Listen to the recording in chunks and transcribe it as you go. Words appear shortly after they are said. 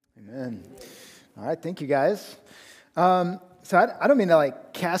Amen. All right, thank you guys. I don't mean to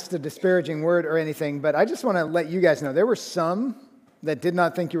cast a disparaging word or anything, but I just want to let you guys know there were some that did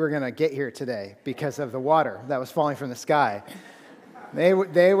not think you were going to get here today because of the water that was falling from the sky. They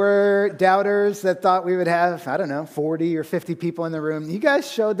were doubters that thought we would have, 40 or 50 people in the room. You guys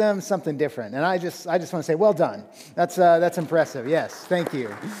showed them something different, and I just want to say, well done. That's impressive. Yes, thank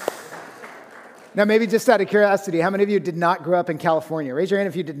you. Now, maybe just out of curiosity, how many of you did not grow up in California? Raise your hand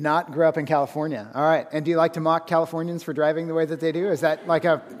if you did not grow up in California. All right. And do you like to mock Californians for driving the way that they do? Is that like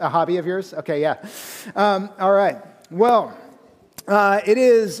a hobby of yours? Okay, yeah. All right. Well, it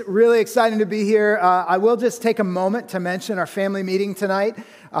is really exciting to be here. I will just take a moment to mention our family meeting tonight.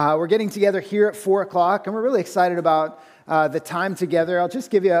 We're getting together here at 4 o'clock, and we're really excited about the time together. I'll just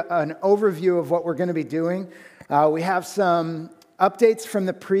give you an overview of what we're going to be doing. We have some updates from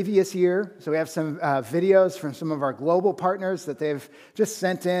the previous year. So we have some videos from some of our global partners that they've just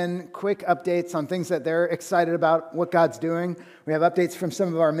sent in, quick updates on things that they're excited about, what God's doing. We have updates from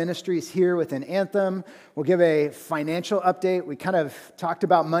some of our ministries here within Anthem. We'll give a financial update. We kind of talked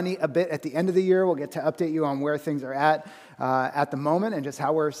about money a bit at the end of the year. We'll get to update you on where things are at the moment and just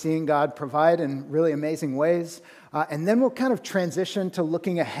how we're seeing God provide in really amazing ways. And then we'll kind of transition to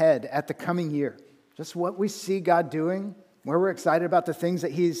looking ahead at the coming year, just what we see God doing, where we're excited about the things that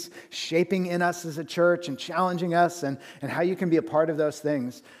he's shaping in us as a church and challenging us and how you can be a part of those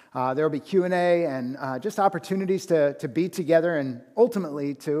things. There will be Q&A and just opportunities to be together and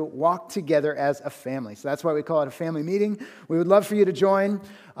ultimately to walk together as a family. So that's why we call it a family meeting. We would love for you to join.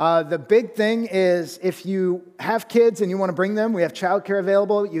 The big thing is if you have kids and you want to bring them, we have childcare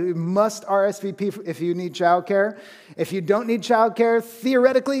available. You must RSVP if you need childcare. If you don't need childcare,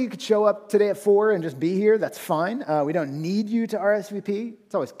 theoretically, you could show up today at 4 and just be here. That's fine. We don't need you to RSVP.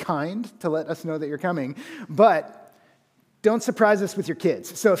 It's always kind to let us know that you're coming. But don't surprise us with your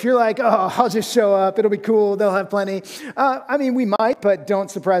kids. So if you're like, oh, I'll just show up, it'll be cool, they'll have plenty. We might, but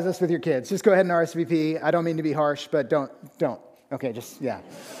don't surprise us with your kids. Just go ahead and RSVP. I don't mean to be harsh, but don't. Okay, yeah.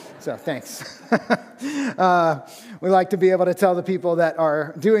 So thanks. We like to be able to tell the people that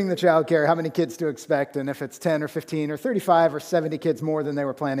are doing the childcare how many kids to expect, and if it's 10 or 15 or 35 or 70 kids more than they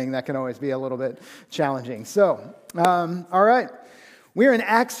were planning, that can always be a little bit challenging. So, all right. We're in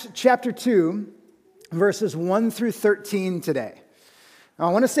Acts chapter 2, verses 1 through 13 today. Now,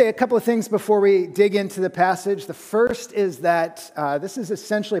 I want to say a couple of things before we dig into the passage. The first is that this is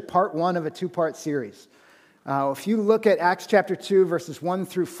essentially part 1 of a 2-part series. If you look at Acts chapter 2, verses 1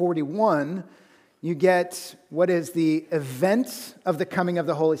 through 41, you get what is the event of the coming of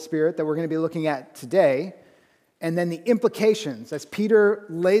the Holy Spirit that we're going to be looking at today, and then the implications, as Peter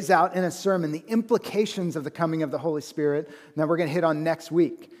lays out in a sermon, the implications of the coming of the Holy Spirit, and that we're going to hit on next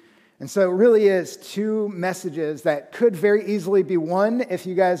week. And so it really is 2 messages that could very easily be one. If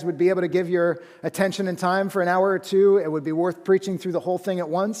you guys would be able to give your attention and time for an hour or 2, it would be worth preaching through the whole thing at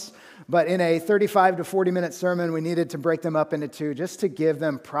once. But in a 35 to 40-minute sermon, we needed to break them up into 2 just to give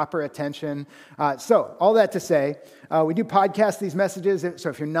them proper attention. So all that to say, we do podcast these messages. So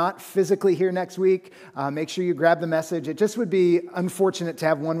if you're not physically here next week, make sure you grab the message. It just would be unfortunate to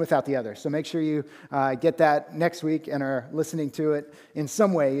have one without the other. So make sure you get that next week and are listening to it in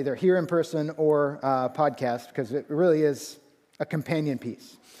some way, either here in person or podcast, because it really is a companion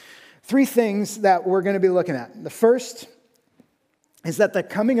piece. 3 things that we're going to be looking at. The first is that the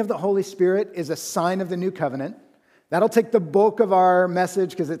coming of the Holy Spirit is a sign of the new covenant. That'll take the bulk of our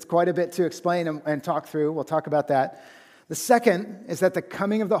message because it's quite a bit to explain and talk through. We'll talk about that. The second is that the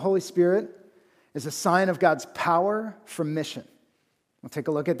coming of the Holy Spirit is a sign of God's power for mission. We'll take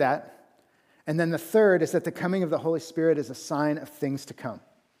a look at that. And then the third is that the coming of the Holy Spirit is a sign of things to come.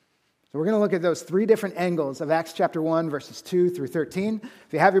 So we're going to look at those 3 different angles of Acts chapter 1, verses 2 through 13.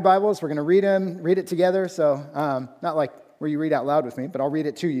 If you have your Bibles, we're going to read it together. So not like where you read out loud with me, but I'll read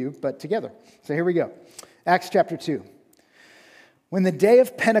it to you, but together. So here we go. Acts chapter 2. When the day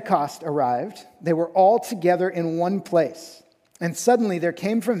of Pentecost arrived, they were all together in one place. And suddenly there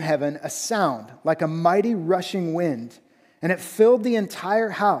came from heaven a sound like a mighty rushing wind, and it filled the entire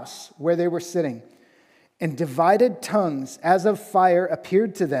house where they were sitting. And divided tongues as of fire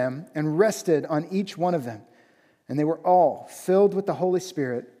appeared to them and rested on each one of them. And they were all filled with the Holy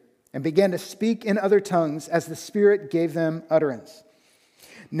Spirit and began to speak in other tongues as the Spirit gave them utterance.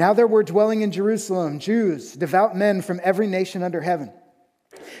 Now there were dwelling in Jerusalem Jews, devout men from every nation under heaven.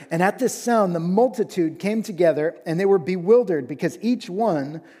 And at this sound the multitude came together, and they were bewildered because each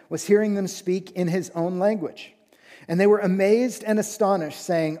one was hearing them speak in his own language. And they were amazed and astonished,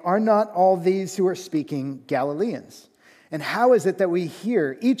 saying, "Are not all these who are speaking Galileans? And how is it that we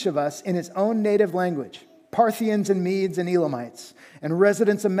hear, each of us in his own native language, Parthians and Medes and Elamites, and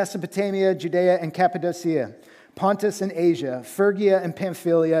residents of Mesopotamia, Judea, and Cappadocia, Pontus and Asia, Phrygia and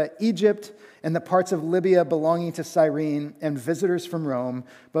Pamphylia, Egypt, and the parts of Libya belonging to Cyrene, and visitors from Rome,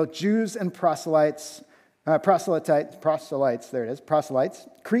 both Jews and proselytes,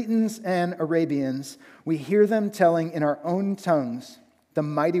 Cretans and Arabians, we hear them telling in our own tongues the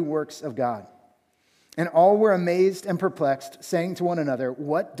mighty works of God. And all were amazed and perplexed, saying to one another,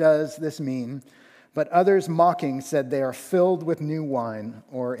 what does this mean? But others mocking said they are filled with new wine,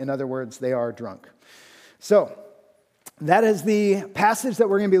 or in other words, they are drunk. So that is the passage that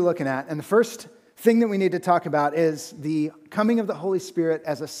we're going to be looking at. And the first thing that we need to talk about is the coming of the Holy Spirit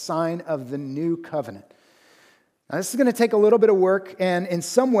as a sign of the new covenant. Now, this is going to take a little bit of work, and in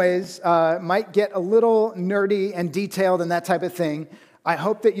some ways might get a little nerdy and detailed and that type of thing. I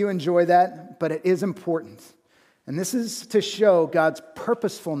hope that you enjoy that, but it is important. And this is to show God's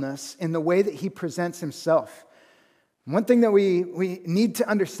purposefulness in the way that he presents himself. One thing that we need to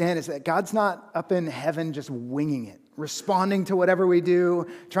understand is that God's not up in heaven just winging it, responding to whatever we do,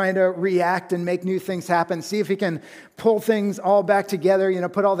 trying to react and make new things happen, see if he can pull things all back together,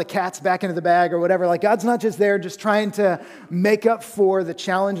 put all the cats back into the bag or whatever. Like, God's not just there just trying to make up for the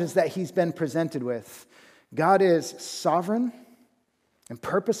challenges that he's been presented with. God is sovereign and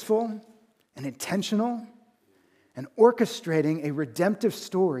purposeful and intentional and orchestrating a redemptive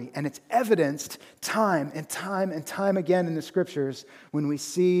story. And it's evidenced time and time and time again in the scriptures when we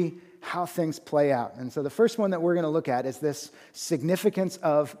see how things play out. And so the first one that we're going to look at is this significance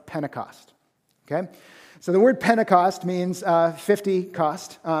of Pentecost. Okay? So the word Pentecost means 50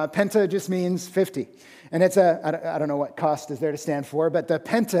 cost. Penta just means 50. And it's I don't know what cost is there to stand for, but the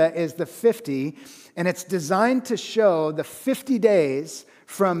penta is the 50, and it's designed to show the 50 days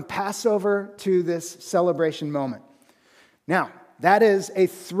from Passover to this celebration moment. Now, that is a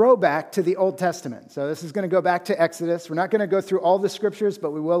throwback to the Old Testament. So this is going to go back to Exodus. We're not going to go through all the scriptures,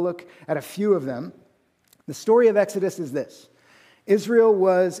 but we will look at a few of them. The story of Exodus is this. Israel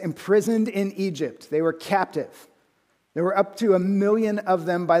was imprisoned in Egypt. They were captive. There were up to 1 million of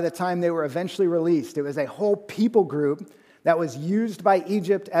them by the time they were eventually released. It was a whole people group that was used by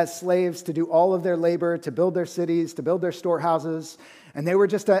Egypt as slaves to do all of their labor, to build their cities, to build their storehouses. And they were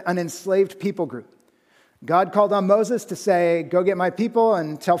just an enslaved people group. God called on Moses to say, go get my people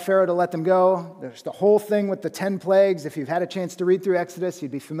and tell Pharaoh to let them go. There's the whole thing with the 10 plagues. If you've had a chance to read through Exodus,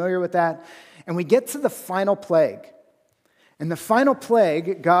 you'd be familiar with that. And we get to the final plague. In the final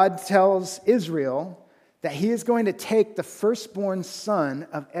plague, God tells Israel that he is going to take the firstborn son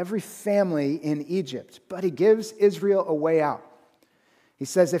of every family in Egypt, but he gives Israel a way out. He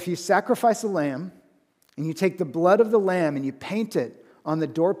says, if you sacrifice a lamb and you take the blood of the lamb and you paint it on the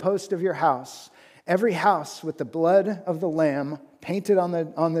doorpost of your house, every house with the blood of the lamb painted on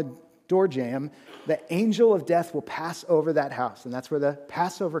the door jamb, the angel of death will pass over that house. And that's where the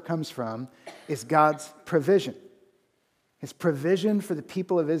Passover comes from, is God's provision. His provision for the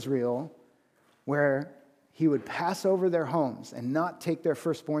people of Israel, where he would pass over their homes and not take their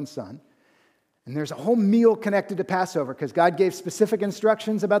firstborn son. And there's a whole meal connected to Passover because God gave specific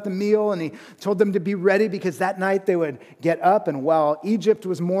instructions about the meal, and he told them to be ready because that night they would get up, and while Egypt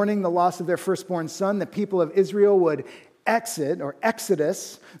was mourning the loss of their firstborn son, the people of Israel would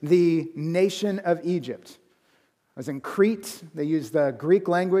exodus the nation of Egypt. I was in Crete. They used the Greek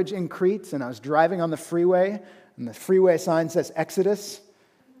language in Crete, and I was driving on the freeway, and the freeway sign says Exodus.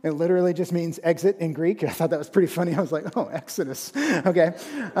 It literally just means exit in Greek. I thought that was pretty funny. I was like, oh, Exodus. Okay.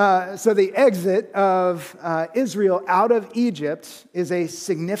 So the exit of Israel out of Egypt is a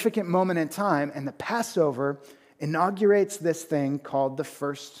significant moment in time, and the Passover inaugurates this thing called the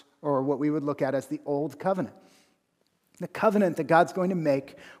first, or what we would look at as the Old Covenant. The covenant that God's going to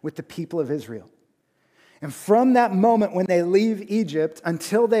make with the people of Israel. And from that moment when they leave Egypt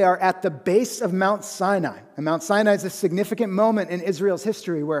until they are at the base of Mount Sinai. And Mount Sinai is a significant moment in Israel's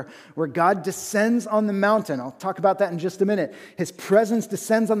history where God descends on the mountain. I'll talk about that in just a minute. His presence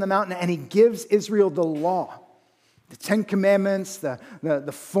descends on the mountain and he gives Israel the law, the 10 Commandments, the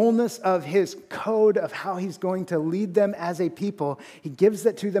fullness of his code of how he's going to lead them as a people. He gives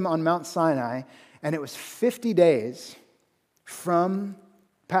that to them on Mount Sinai, and it was 50 days from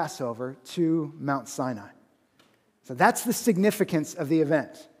Passover to Mount Sinai. So that's the significance of the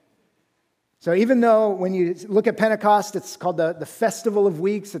event. So even though when you look at Pentecost, it's called the Festival of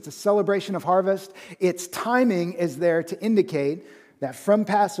Weeks, it's a celebration of harvest, its timing is there to indicate that from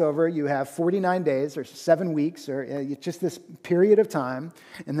Passover you have 49 days or 7 weeks or just this period of time,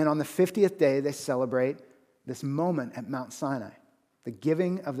 and then on the 50th day they celebrate this moment at Mount Sinai, the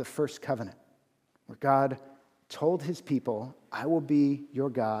giving of the first covenant, where God told his people, I will be your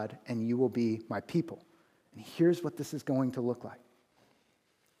God and you will be my people. And here's what this is going to look like.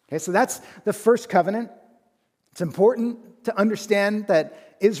 Okay, so that's the first covenant. It's important to understand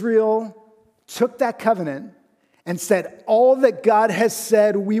that Israel took that covenant and said, all that God has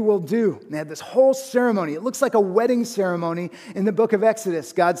said we will do. And they had this whole ceremony. It looks like a wedding ceremony in the book of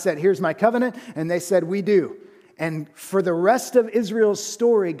Exodus. God said, here's my covenant. And they said, we do. And for the rest of Israel's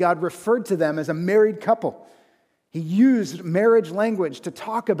story, God referred to them as a married couple. He used marriage language to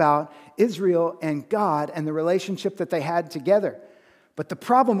talk about Israel and God and the relationship that they had together. But the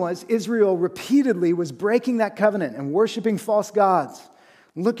problem was Israel repeatedly was breaking that covenant and worshiping false gods,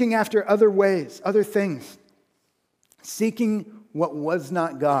 looking after other ways, other things, seeking what was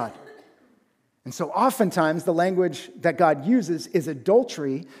not God. And so oftentimes the language that God uses is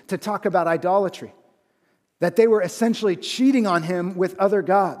adultery to talk about idolatry, that they were essentially cheating on him with other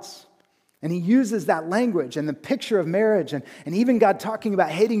gods. And he uses that language and the picture of marriage and even God talking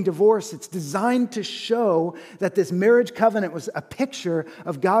about hating divorce. It's designed to show that this marriage covenant was a picture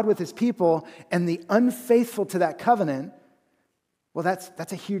of God with his people, and the unfaithful to that covenant, well,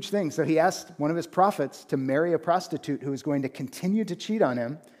 that's a huge thing. So he asked one of his prophets to marry a prostitute who was going to continue to cheat on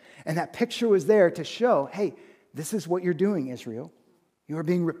him. And that picture was there to show, hey, this is what you're doing, Israel. You are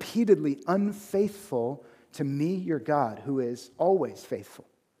being repeatedly unfaithful to me, your God, who is always faithful.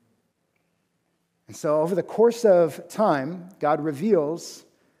 And so over the course of time, God reveals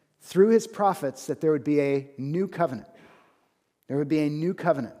through his prophets that there would be a new covenant. There would be a new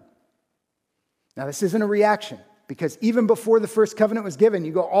covenant. Now, this isn't a reaction, because even before the first covenant was given,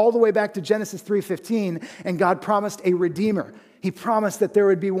 you go all the way back to Genesis 3:15, and God promised a redeemer. He promised that there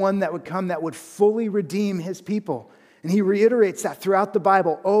would be one that would come that would fully redeem his people. And he reiterates that throughout the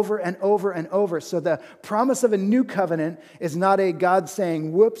Bible over and over and over. So the promise of a new covenant is not a God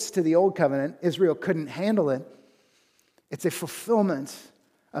saying whoops to the old covenant. Israel couldn't handle it. It's a fulfillment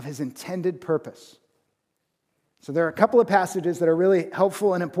of his intended purpose. So there are a couple of passages that are really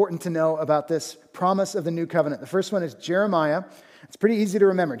helpful and important to know about this promise of the new covenant. The first one is Jeremiah. It's pretty easy to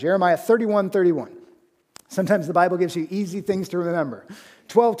remember. Jeremiah 31:31. Sometimes the Bible gives you easy things to remember.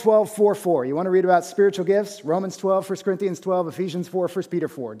 12:4:4. You want to read about spiritual gifts? Romans 12, 1 Corinthians 12, Ephesians 4, 1 Peter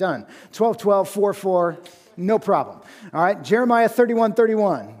 4. Done. 12:4:4. No problem. All right. Jeremiah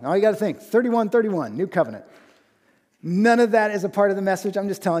 31:31. All you got to think. 31:31. New covenant. None of that is a part of the message. I'm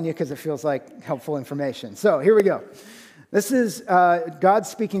just telling you because it feels like helpful information. So here we go. This is God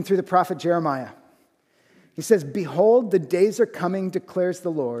speaking through the prophet Jeremiah. He says, "Behold, the days are coming, declares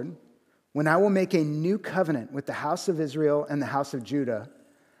the Lord, when I will make a new covenant with the house of Israel and the house of Judah,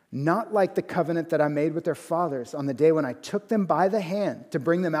 not like the covenant that I made with their fathers on the day when I took them by the hand to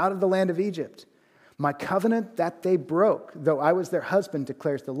bring them out of the land of Egypt. My covenant that they broke, though I was their husband,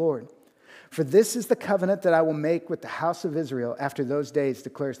 declares the Lord. For this is the covenant that I will make with the house of Israel after those days,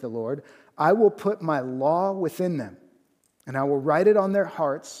 declares the Lord. I will put my law within them, and I will write it on their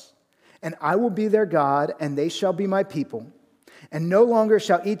hearts, and I will be their God, and they shall be my people. And no longer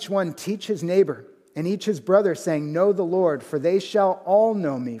shall each one teach his neighbor and each his brother, saying, Know the Lord, for they shall all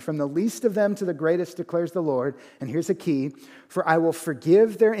know me, from the least of them to the greatest, declares the Lord. And here's a key, for I will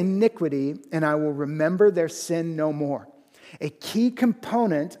forgive their iniquity, and I will remember their sin no more." A key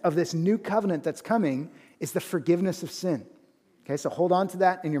component of this new covenant that's coming is the forgiveness of sin. Okay, so hold on to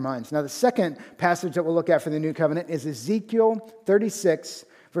that in your minds. Now, the second passage that we'll look at for the new covenant is Ezekiel 36,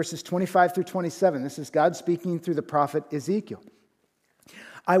 verses 25 through 27. This is God speaking through the prophet Ezekiel.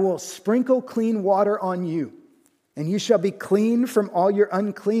 "I will sprinkle clean water on you, and you shall be clean from all your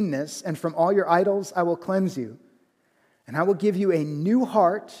uncleanness, and from all your idols I will cleanse you. And I will give you a new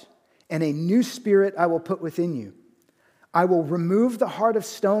heart, and a new spirit I will put within you. I will remove the heart of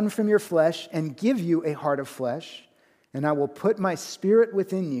stone from your flesh and give you a heart of flesh, and I will put my spirit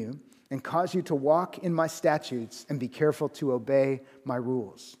within you and cause you to walk in my statutes and be careful to obey my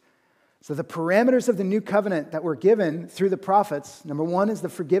rules." So the parameters of the new covenant that were given through the prophets, number one is the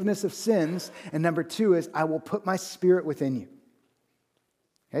forgiveness of sins, and number two is I will put my spirit within you.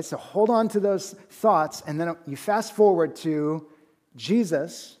 Okay, so hold on to those thoughts, and then you fast forward to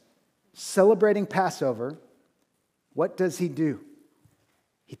Jesus celebrating Passover. What does he do?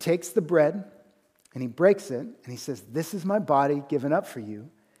 He takes the bread and he breaks it and he says, "This is my body given up for you."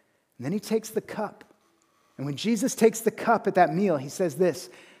 And then he takes the cup. And when Jesus takes the cup at that meal, he says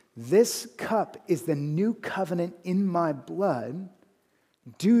this cup is the new covenant in my blood.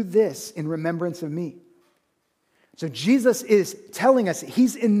 Do this in remembrance of me. So Jesus is telling us,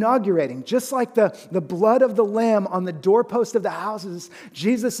 he's inaugurating, just like the blood of the lamb on the doorpost of the houses,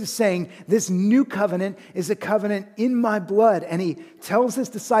 Jesus is saying, this new covenant is a covenant in my blood. And he tells his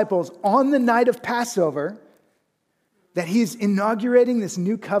disciples on the night of Passover that he's inaugurating this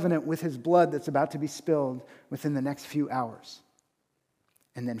new covenant with his blood that's about to be spilled within the next few hours.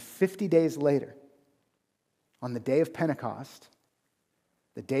 And then 50 days later, on the day of Pentecost,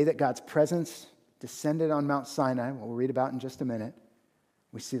 the day that God's presence descended on Mount Sinai, what we'll read about in just a minute,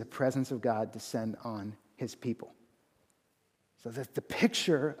 we see the presence of God descend on his people. So that the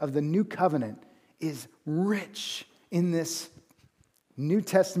picture of the new covenant is rich in this New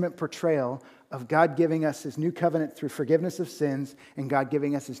Testament portrayal of God giving us his new covenant through forgiveness of sins and God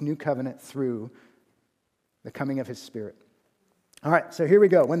giving us his new covenant through the coming of his Spirit. All right, so here we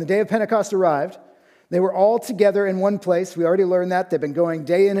go. When the day of Pentecost arrived, they were all together in one place. We already learned that. They've been going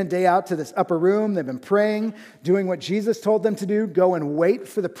day in and day out to this upper room. They've been praying, doing what Jesus told them to do, go and wait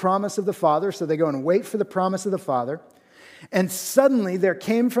for the promise of the Father. So they go and wait for the promise of the Father. And suddenly there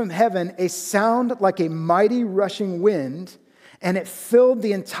came from heaven a sound like a mighty rushing wind, and it filled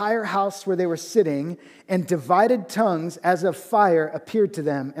the entire house where they were sitting, and divided tongues as of fire appeared to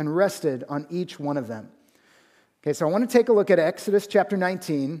them and rested on each one of them. Okay, so I want to take a look at Exodus chapter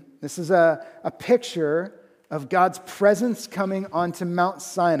 19. This is a picture of God's presence coming onto Mount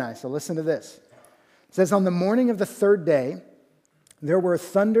Sinai. So listen to this. It says, on the morning of the third day, there were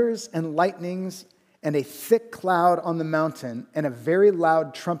thunders and lightnings and a thick cloud on the mountain and a very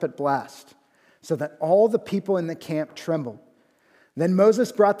loud trumpet blast, so that all the people in the camp trembled. Then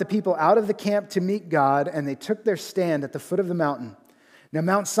Moses brought the people out of the camp to meet God, and they took their stand at the foot of the mountain. Now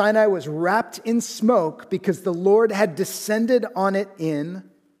Mount Sinai was wrapped in smoke because the Lord had descended on it in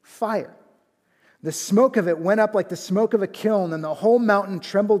fire. The smoke of it went up like the smoke of a kiln, and the whole mountain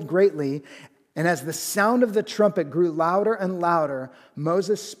trembled greatly. And as the sound of the trumpet grew louder and louder,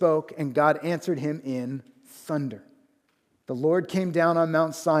 Moses spoke, and God answered him in thunder. The Lord came down on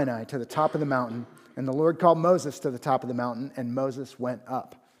Mount Sinai to the top of the mountain, and the Lord called Moses to the top of the mountain, and Moses went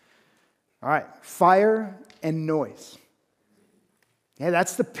up. All right, fire and noise. Yeah,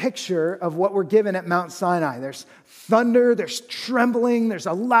 that's the picture of what we're given at Mount Sinai. There's thunder, there's trembling, there's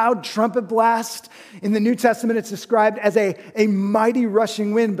a loud trumpet blast. In the New Testament, it's described as a mighty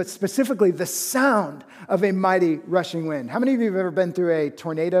rushing wind, but specifically the sound of a mighty rushing wind. How many of you have ever been through a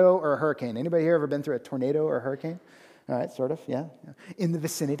tornado or a hurricane? Anybody here ever been through a tornado or a hurricane? All right, sort of, yeah. In the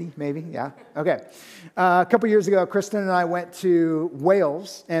vicinity, maybe, yeah. Okay. A couple years ago, Kristen and I went to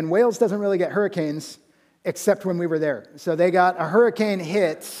Wales, and Wales doesn't really get hurricanes except when we were there. So they got a hurricane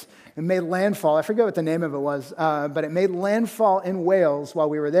hit and made landfall. I forget what the name of it was, but it made landfall in Wales while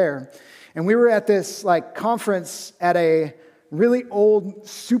we were there. And we were at this conference at a really old,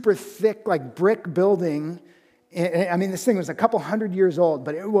 super thick brick building. I mean, this thing was a couple hundred years old,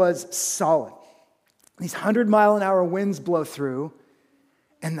 but it was solid. These 100-mile-an-hour winds blow through,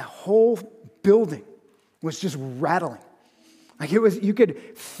 and the whole building was just rattling. You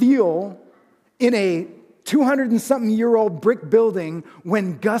could feel in a 200-and-something-year-old brick building,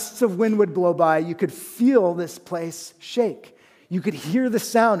 when gusts of wind would blow by, you could feel this place shake. You could hear the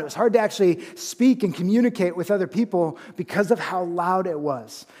sound. It was hard to actually speak and communicate with other people because of how loud it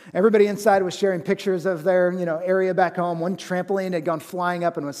was. Everybody inside was sharing pictures of their, area back home. One trampoline had gone flying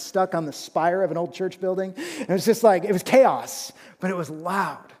up and was stuck on the spire of an old church building. And it was just it was chaos, but it was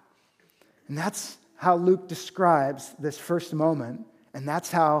loud. And that's how Luke describes this first moment. And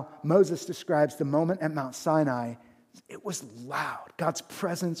that's how Moses describes the moment at Mount Sinai. It was loud. God's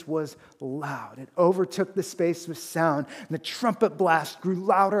presence was loud. It overtook the space with sound. And the trumpet blast grew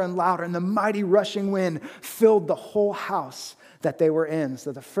louder and louder, and the mighty rushing wind filled the whole house that they were in.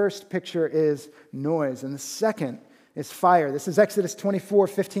 So the first picture is noise, and the second is fire. This is Exodus 24,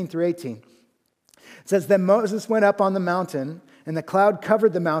 15 through 18. It says, then Moses went up on the mountain, and the cloud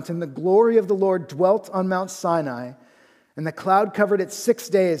covered the mountain. The glory of the Lord dwelt on Mount Sinai. And the cloud covered it 6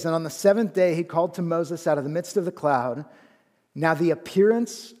 days, and on the seventh day he called to Moses out of the midst of the cloud. Now the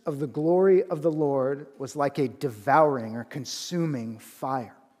appearance of the glory of the Lord was like a devouring or consuming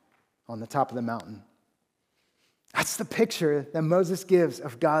fire on the top of the mountain. That's the picture that Moses gives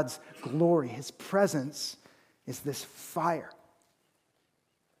of God's glory. His presence is this fire.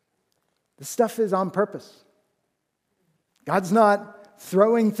 This stuff is on purpose. God's not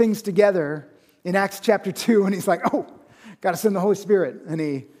throwing things together in Acts chapter 2 and he's like, oh, got to send the Holy Spirit. And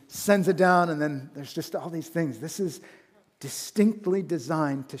he sends it down, and then there's just all these things. This is distinctly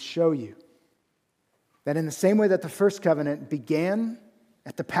designed to show you that in the same way that the first covenant began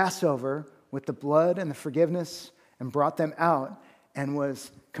at the Passover with the blood and the forgiveness and brought them out, and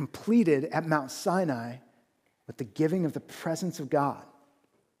was completed at Mount Sinai with the giving of the presence of God.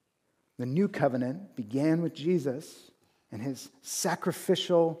 The new covenant began with Jesus and his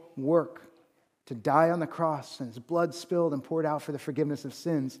sacrificial work to die on the cross, and his blood spilled and poured out for the forgiveness of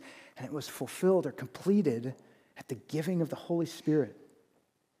sins. And it was fulfilled or completed at the giving of the Holy Spirit,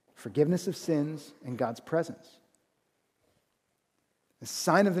 forgiveness of sins and God's presence. The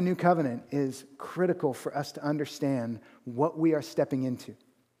sign of the new covenant is critical for us to understand what we are stepping into.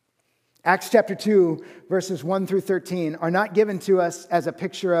 Acts chapter 2, verses 1 through 13 are not given to us as a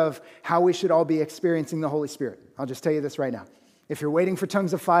picture of how we should all be experiencing the Holy Spirit. I'll just tell you this right now. If you're waiting for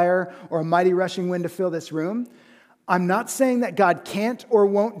tongues of fire or a mighty rushing wind to fill this room, I'm not saying that God can't or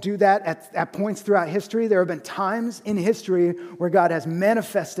won't do that at points throughout history. There have been times in history where God has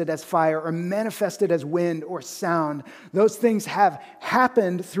manifested as fire or manifested as wind or sound. Those things have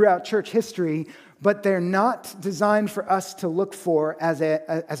happened throughout church history, but they're not designed for us to look for as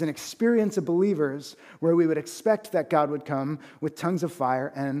an experience of believers where we would expect that God would come with tongues of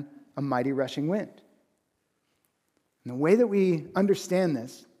fire and a mighty rushing wind. And the way that we understand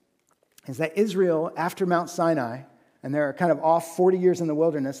this is that Israel, after Mount Sinai, and they're kind of off 40 years in the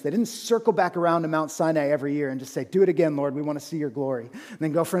wilderness, they didn't circle back around to Mount Sinai every year and just say, do it again, Lord, we want to see your glory. And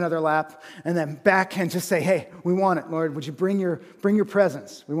then go for another lap, and then back and just say, hey, we want it, Lord. Would you bring your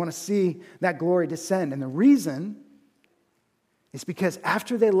presence? We want to see that glory descend. And the reason is because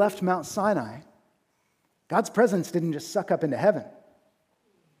after they left Mount Sinai, God's presence didn't just suck up into heaven.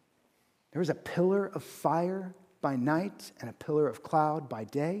 There was a pillar of fire by night and a pillar of cloud by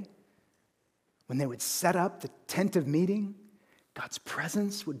day. When they would set up the tent of meeting, God's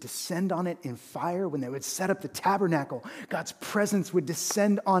presence would descend on it in fire. When they would set up the tabernacle, God's presence would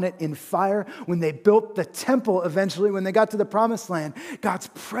descend on it in fire. When they built the temple eventually, when they got to the promised land, God's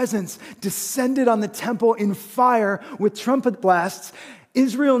presence descended on the temple in fire with trumpet blasts.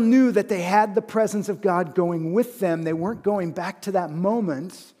 Israel knew that they had the presence of God going with them. They weren't going back to that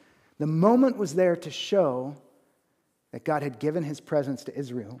moment. The moment was there to show that God had given his presence to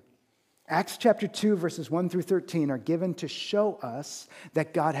Israel. Acts chapter 2, verses 1 through 13 are given to show us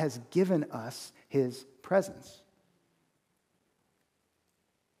that God has given us his presence.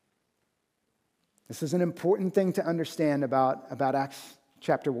 This is an important thing to understand about Acts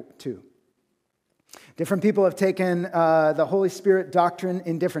chapter 2. Different people have taken the Holy Spirit doctrine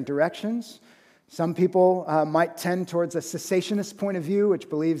in different directions. Some people might tend towards a cessationist point of view, which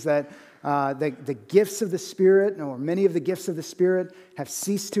believes that the gifts of the Spirit, or many of the gifts of the Spirit, have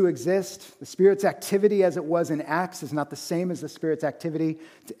ceased to exist. The Spirit's activity as it was in Acts is not the same as the Spirit's activity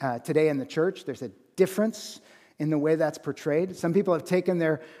today in the church. There's a difference in the way that's portrayed. Some people have taken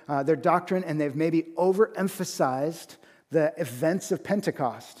their doctrine and they've maybe overemphasized the events of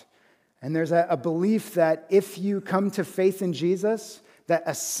Pentecost. And there's a belief that if you come to faith in Jesus, that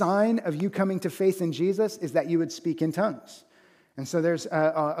a sign of you coming to faith in Jesus is that you would speak in tongues. And so there's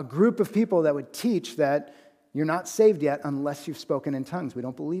a group of people that would teach that you're not saved yet unless you've spoken in tongues. We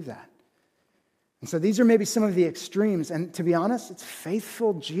don't believe that. And so these are maybe some of the extremes. And to be honest, it's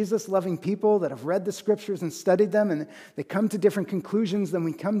faithful, Jesus-loving people that have read the scriptures and studied them, and they come to different conclusions than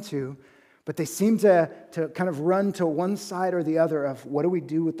we come to, but they seem to kind of run to one side or the other of what do we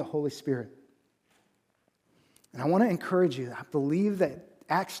do with the Holy Spirit. And I want to encourage you, I believe that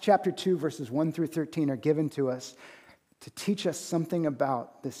Acts chapter 2, verses 1 through 13 are given to us to teach us something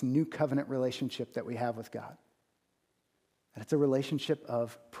about this new covenant relationship that we have with God. And it's a relationship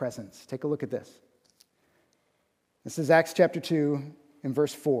of presence. Take a look at this. This is Acts chapter 2 in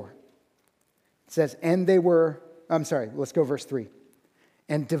verse 4. It says, let's go verse 3.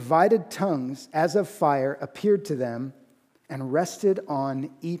 And divided tongues as of fire appeared to them and rested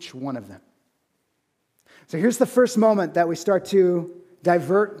on each one of them. So here's the first moment that we start to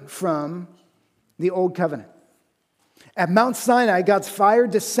divert from the old covenant. At Mount Sinai, God's fire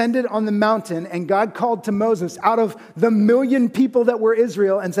descended on the mountain, and God called to Moses out of the 1 million people that were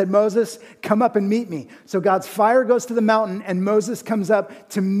Israel and said, Moses, come up and meet me. So God's fire goes to the mountain, and Moses comes up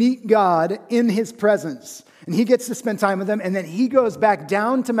to meet God in his presence. And he gets to spend time with him, and then he goes back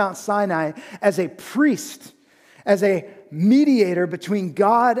down to Mount Sinai as a priest, as a mediator between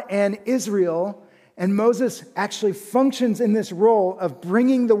God and Israel. And Moses actually functions in this role of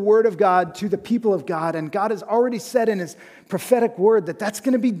bringing the word of God to the people of God. And God has already said in his prophetic word that that's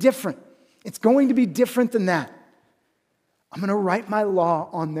going to be different. It's going to be different than that. I'm going to write my law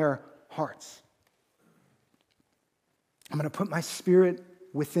on their hearts. I'm going to put my spirit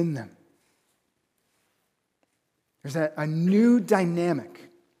within them. There's a new dynamic.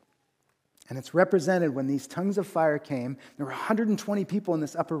 And it's represented when these tongues of fire came. There were 120 people in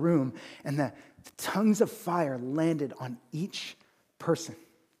this upper room, and the tongues of fire landed on each person,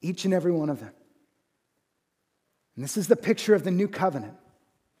 each and every one of them. And this is the picture of the new covenant,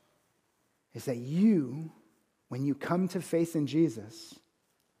 is that you, when you come to faith in Jesus,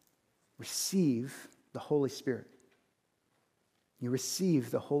 receive the Holy Spirit. You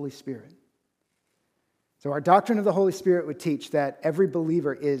receive the Holy Spirit. So our doctrine of the Holy Spirit would teach that every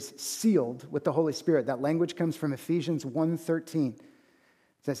believer is sealed with the Holy Spirit. That language comes from Ephesians 1:13.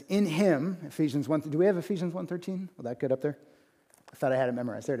 It says, in him, Ephesians 1, do we have Ephesians 1:13? Will that get up there? I thought I had it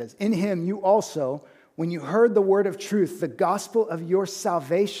memorized. There it is. In him, you also, when you heard the word of truth, the gospel of your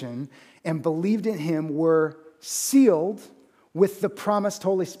salvation, and believed in him, were sealed with the promised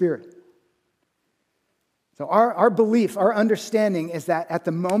Holy Spirit. So our belief, our understanding is that at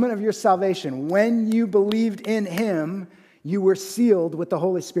the moment of your salvation, when you believed in him, you were sealed with the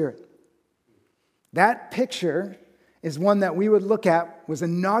Holy Spirit. That picture is one that we would look at, was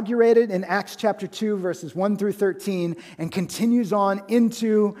inaugurated in Acts chapter 2, verses 1 through 13, and continues on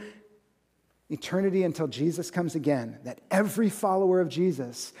into eternity until Jesus comes again. That every follower of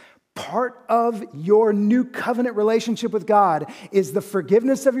Jesus, part of your new covenant relationship with God is the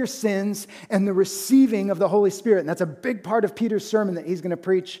forgiveness of your sins and the receiving of the Holy Spirit. And that's a big part of Peter's sermon that he's going to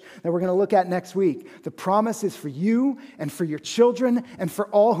preach, that we're going to look at next week. The promise is for you and for your children and for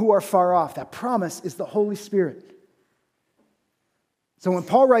all who are far off. That promise is the Holy Spirit. So when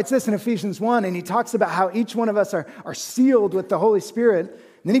Paul writes this in Ephesians 1, and he talks about how each one of us are sealed with the Holy Spirit, and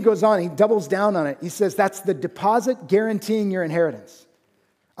then he goes on, he doubles down on it. He says that's the deposit guaranteeing your inheritance.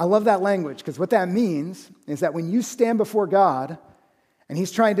 I love that language, because what that means is that when you stand before God and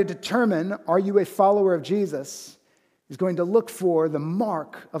he's trying to determine, are you a follower of Jesus, he's going to look for the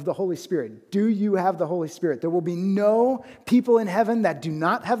mark of the Holy Spirit. Do you have the Holy Spirit? There will be no people in heaven that do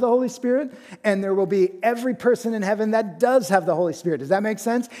not have the Holy Spirit, and there will be every person in heaven that does have the Holy Spirit. Does that make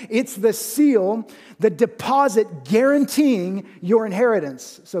sense? It's the seal, the deposit guaranteeing your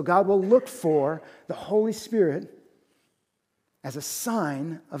inheritance. So God will look for the Holy Spirit as a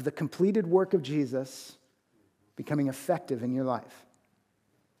sign of the completed work of Jesus becoming effective in your life.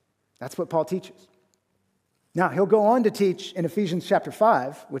 That's what Paul teaches. Now, he'll go on to teach in Ephesians chapter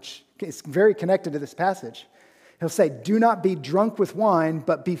 5, which is very connected to this passage. He'll say, do not be drunk with wine,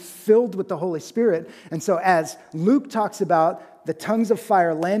 but be filled with the Holy Spirit. And so as Luke talks about the tongues of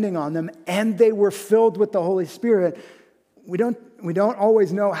fire landing on them, and they were filled with the Holy Spirit, we don't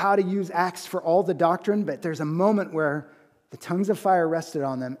always know how to use Acts for all the doctrine, but there's a moment where the tongues of fire rested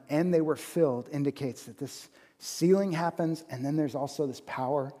on them, and they were filled, indicates that this sealing happens, and then there's also this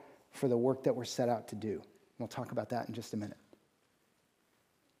power for the work that we're set out to do. We'll talk about that in just a minute.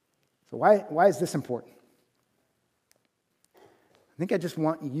 So why is this important? I think I just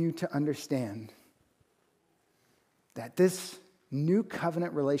want you to understand that this new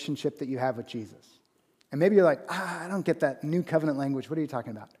covenant relationship that you have with Jesus, and maybe you're like, I don't get that new covenant language. What are you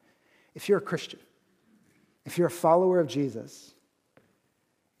talking about? If you're a Christian, if you're a follower of Jesus,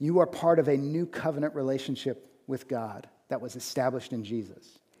 you are part of a new covenant relationship with God that was established in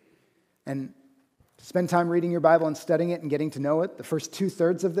Jesus. And spend time reading your Bible and studying it and getting to know it. The first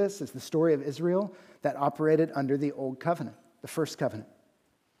 2/3 of this is the story of Israel that operated under the old covenant, the first covenant.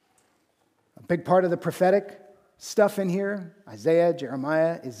 A big part of the prophetic stuff in here, Isaiah,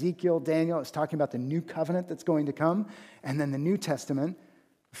 Jeremiah, Ezekiel, Daniel, is talking about the new covenant that's going to come. And then the New Testament,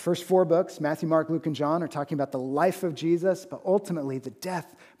 the first 4 books, Matthew, Mark, Luke, and John, are talking about the life of Jesus, but ultimately the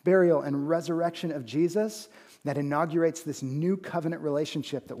death, burial, and resurrection of Jesus that inaugurates this new covenant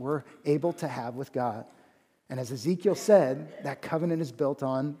relationship that we're able to have with God. And as Ezekiel said, that covenant is built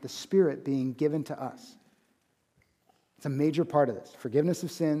on the Spirit being given to us. It's a major part of this, forgiveness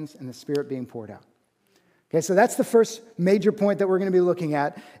of sins and the Spirit being poured out. Okay, so that's the first major point that we're going to be looking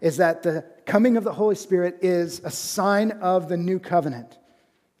at, is that the coming of the Holy Spirit is a sign of the new covenant.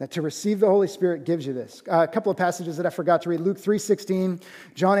 That to receive the Holy Spirit gives you this. A couple of passages that I forgot to read. Luke 3:16,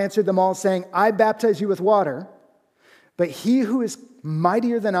 John answered them all saying, I baptize you with water, but he who is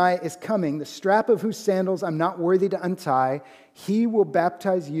mightier than I is coming, the strap of whose sandals I'm not worthy to untie. He will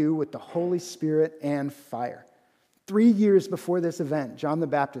baptize you with the Holy Spirit and fire. 3 years before this event, John the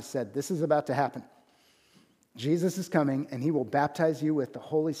Baptist said, this is about to happen. Jesus is coming, and he will baptize you with the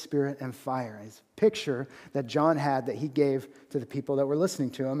Holy Spirit and fire. It's a picture that John had that he gave to the people that were listening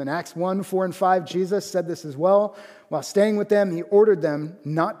to him. In Acts 1, 4, and 5, Jesus said this as well. While staying with them, he ordered them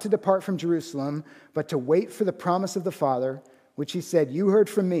not to depart from Jerusalem, but to wait for the promise of the Father, which he said, you heard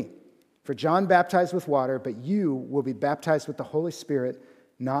from me. For John baptized with water, but you will be baptized with the Holy Spirit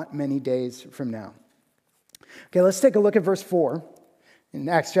not many days from now. Okay, let's take a look at verse 4 in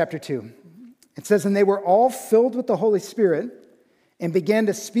Acts chapter 2. It says, and they were all filled with the Holy Spirit and began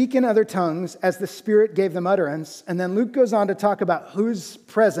to speak in other tongues as the Spirit gave them utterance. And then Luke goes on to talk about who's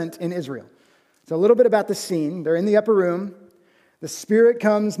present in Israel. So a little bit about the scene. They're in the upper room. The Spirit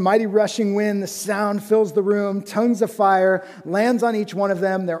comes, mighty rushing wind, the sound fills the room, tongues of fire lands on each one of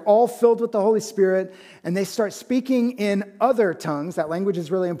them. They're all filled with the Holy Spirit, and they start speaking in other tongues. That language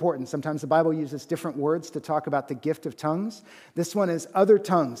is really important. Sometimes the Bible uses different words to talk about the gift of tongues. This one is other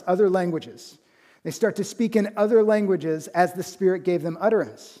tongues, other languages. They start to speak in other languages as the Spirit gave them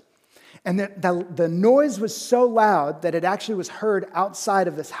utterance. And the noise was so loud that it actually was heard outside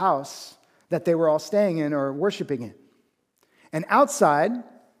of this house that they were all staying in or worshiping in. And outside,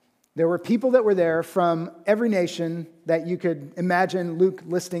 there were people that were there from every nation that you could imagine Luke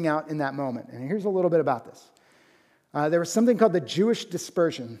listing out in that moment. And here's a little bit about this. There was something called the Jewish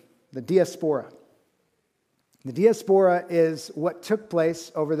dispersion, the diaspora. The diaspora is what took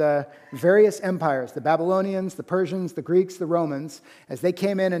place over the various empires, the Babylonians, the Persians, the Greeks, the Romans. As they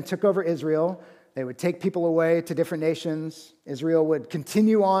came in and took over Israel, they would take people away to different nations. Israel would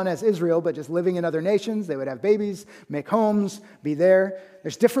continue on as Israel, but just living in other nations. They would have babies, make homes, be there.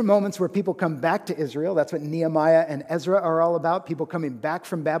 There's different moments where people come back to Israel. That's what Nehemiah and Ezra are all about, people coming back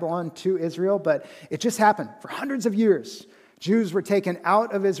from Babylon to Israel. But it just happened for hundreds of years. Jews were taken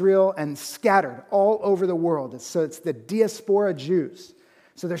out of Israel and scattered all over the world. So it's the diaspora Jews.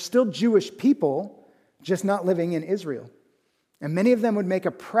 So they're still Jewish people, just not living in Israel. And many of them would make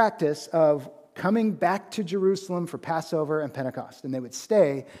a practice of coming back to Jerusalem for Passover and Pentecost. And they would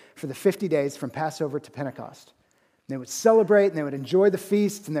stay for the 50 days from Passover to Pentecost. And they would celebrate, and they would enjoy the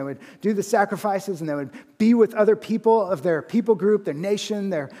feasts, and they would do the sacrifices, and they would be with other people of their people group, their nation,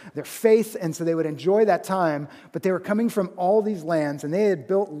 their faith. And so they would enjoy that time. But they were coming from all these lands, and they had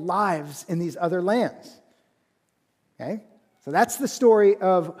built lives in these other lands. Okay? So that's the story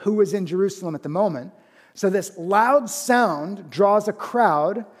of who was in Jerusalem at the moment. So this loud sound draws a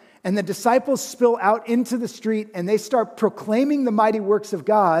crowd, and the disciples spill out into the street, and they start proclaiming the mighty works of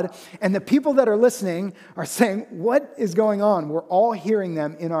God. And the people that are listening are saying, what is going on? We're all hearing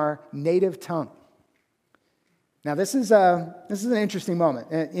them in our native tongue. Now, this is an interesting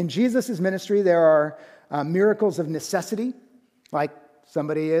moment. In Jesus' ministry, there are miracles of necessity, like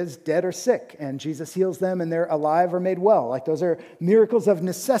somebody is dead or sick, and Jesus heals them, and they're alive or made well. Like those are miracles of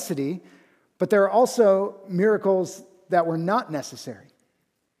necessity. But there are also miracles that were not necessary,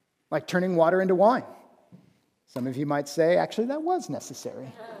 like turning water into wine. Some of you might say, actually, that was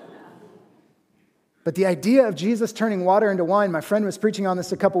necessary. But the idea of Jesus turning water into wine, my friend was preaching on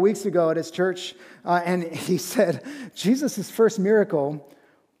this a couple weeks ago at his church, and he said Jesus' first miracle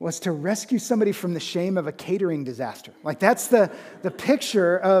was to rescue somebody from the shame of a catering disaster. Like that's the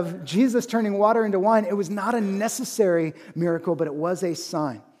picture of Jesus turning water into wine. It was not a necessary miracle, but it was a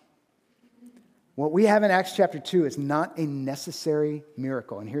sign. What we have in Acts chapter 2 is not a necessary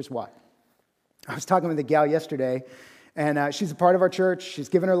miracle, and here's why. I was talking with a gal yesterday, and she's a part of our church. She's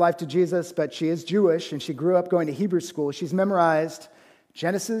given her life to Jesus, but she is Jewish, and she grew up going to Hebrew school. She's memorized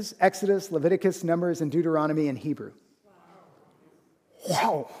Genesis, Exodus, Leviticus, Numbers, and Deuteronomy in Hebrew.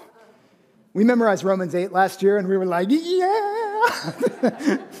 Wow. We memorized Romans 8 last year, and we were like, yeah!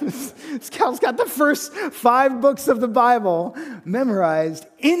 This gal's got the first 5 books of the Bible memorized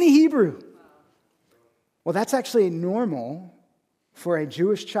in Hebrew. Well, that's actually normal for a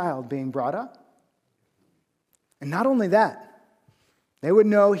Jewish child being brought up. And not only that, they would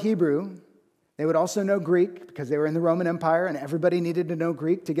know Hebrew. They would also know Greek because they were in the Roman Empire and everybody needed to know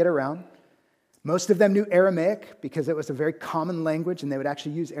Greek to get around. Most of them knew Aramaic because it was a very common language and they would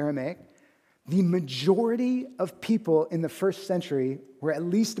actually use Aramaic. The majority of people in the first century were at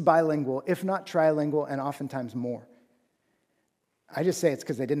least bilingual, if not trilingual, and oftentimes more. I just say it's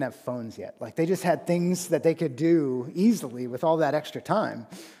because they didn't have phones yet. Like they just had things that they could do easily with all that extra time.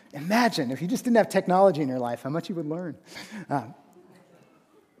 Imagine if you just didn't have technology in your life, how much you would learn.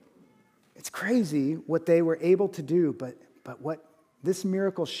 It's crazy what they were able to do, but what this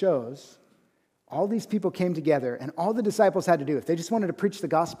miracle shows, all these people came together and all the disciples had to do, if they just wanted to preach the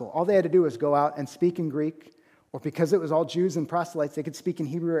gospel, all they had to do was go out and speak in Greek, or because it was all Jews and proselytes, they could speak in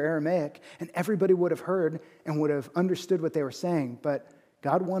Hebrew or Aramaic, and everybody would have heard and would have understood what they were saying. But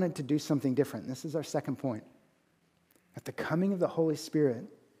God wanted to do something different. This is our second point. That the coming of the Holy Spirit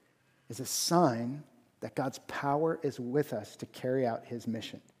is a sign that God's power is with us to carry out his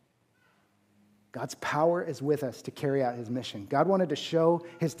mission. God's power is with us to carry out his mission. God wanted to show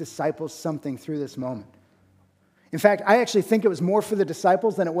his disciples something through this moment. In fact, I actually think it was more for the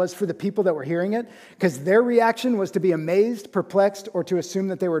disciples than it was for the people that were hearing it, because their reaction was to be amazed, perplexed, or to assume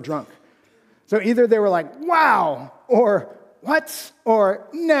that they were drunk. So either they were like, wow, or what, or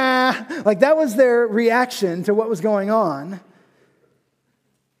nah. Like that was their reaction to what was going on.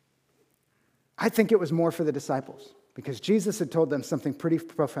 I think it was more for the disciples, because Jesus had told them something pretty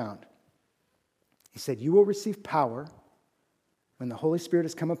profound. He said, you will receive power when the Holy Spirit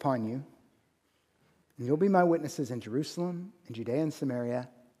has come upon you, and you'll be my witnesses in Jerusalem, and Judea and Samaria,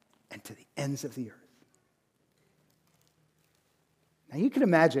 and to the ends of the earth. Now you can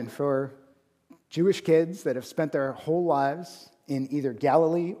imagine for Jewish kids that have spent their whole lives in either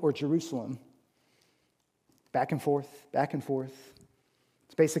Galilee or Jerusalem, back and forth, back and forth.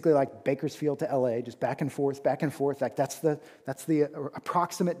 It's basically like Bakersfield to LA, just back and forth, back and forth. Like that's the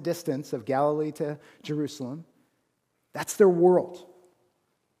approximate distance of Galilee to Jerusalem. That's their world.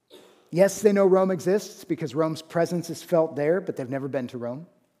 Yes, they know Rome exists because Rome's presence is felt there, but they've never been to Rome.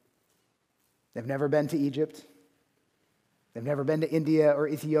 They've never been to Egypt. They've never been to India or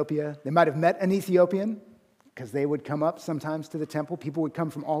Ethiopia. They might have met an Ethiopian because they would come up sometimes to the temple. People would come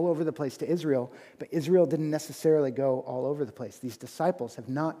from all over the place to Israel, but Israel didn't necessarily go all over the place. These disciples have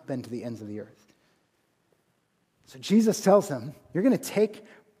not been to the ends of the earth. So Jesus tells them, you're going to take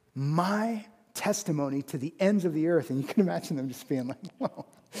my testimony to the ends of the earth. And you can imagine them just being like, whoa.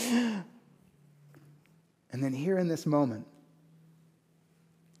 And then here in this moment,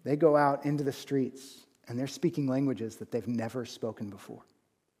 they go out into the streets and they're speaking languages that they've never spoken before.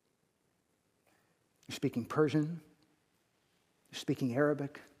 They're speaking Persian. They're speaking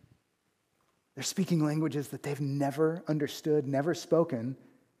Arabic. They're speaking languages that they've never understood, never spoken.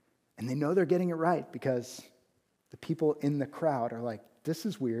 And they know they're getting it right because the people in the crowd are like, this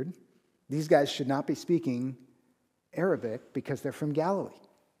is weird. These guys should not be speaking Arabic because they're from Galilee.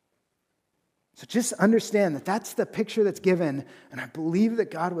 So just understand that that's the picture that's given. And I believe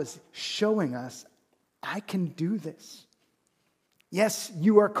that God was showing us, I can do this. Yes,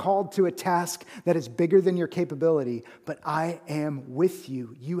 you are called to a task that is bigger than your capability, but I am with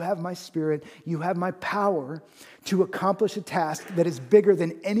you. You have my spirit. You have my power to accomplish a task that is bigger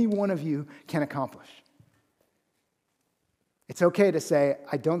than any one of you can accomplish. It's okay to say,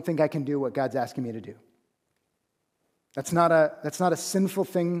 I don't think I can do what God's asking me to do. That's not a sinful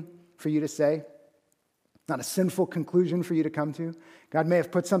thing for you to say. Not a sinful conclusion for you to come to. God may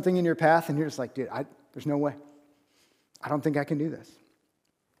have put something in your path and you're just like, dude, there's no way. I don't think I can do this.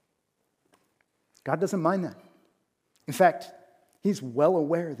 God doesn't mind that. In fact, he's well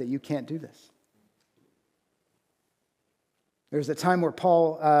aware that you can't do this. There's a time where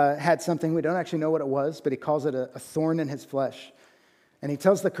Paul had something, we don't actually know what it was, but he calls it a thorn in his flesh. And he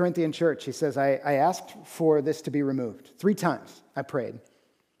tells the Corinthian church, he says, I asked for this to be removed. 3 times I prayed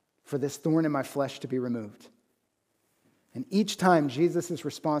for this thorn in my flesh to be removed. And each time Jesus'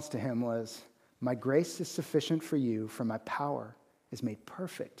 response to him was, my grace is sufficient for you, for my power is made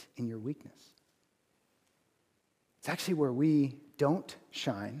perfect in your weakness. It's actually where we don't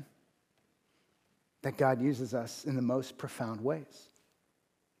shine that God uses us in the most profound ways.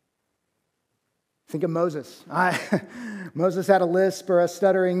 Think of Moses. Moses had a lisp or a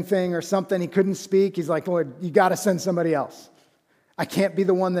stuttering thing or something. He couldn't speak. He's like, Lord, you got to send somebody else. I can't be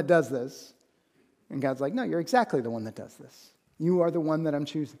the one that does this. And God's like, no, you're exactly the one that does this. You are the one that I'm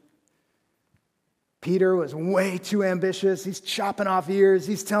choosing. Peter was way too ambitious. He's chopping off ears.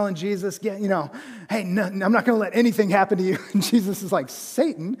 He's telling Jesus, hey, no, I'm not going to let anything happen to you. And Jesus is like,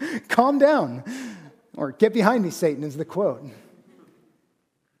 Satan, calm down. Or get behind me, Satan, is the quote.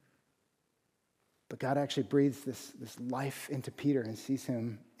 But God actually breathes this life into Peter and sees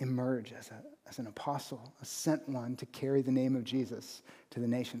him emerge as an apostle, a sent one to carry the name of Jesus to the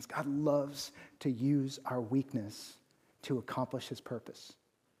nations. God loves to use our weakness to accomplish his purpose.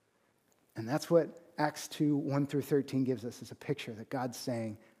 And that's what Acts 2, 1 through 13 gives us as a picture that God's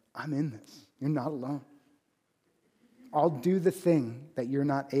saying, I'm in this. You're not alone. I'll do the thing that you're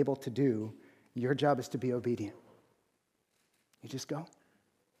not able to do. Your job is to be obedient. You just go.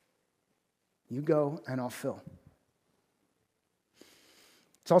 You go and I'll fill.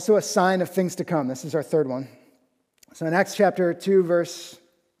 It's also a sign of things to come. This is our third one. So in Acts chapter 2, verse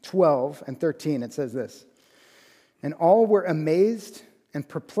 12 and 13, it says this. And all were amazed and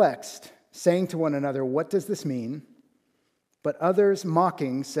perplexed, saying to one another, what does this mean? But others,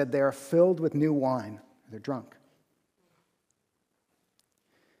 mocking, said they are filled with new wine. They're drunk.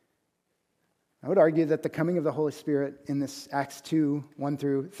 I would argue that the coming of the Holy Spirit in this Acts 2, 1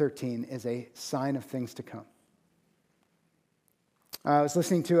 through 13 is a sign of things to come. I was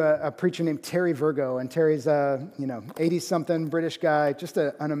listening to a preacher named Terry Virgo, and Terry's a 80-something British guy, just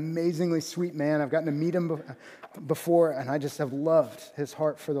an amazingly sweet man. I've gotten to meet him before, and I just have loved his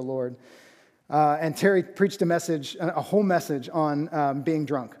heart for the Lord. And Terry preached a whole message on being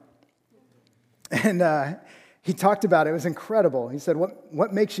drunk. And he talked about it. It was incredible. He said,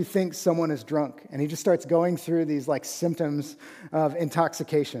 what makes you think someone is drunk? And he just starts going through these symptoms of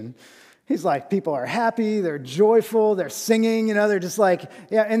intoxication. He's like, people are happy, they're joyful, they're singing, they're just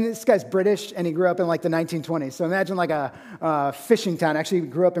yeah, and this guy's British, and he grew up in the 1920s. So imagine a fishing town. Actually, he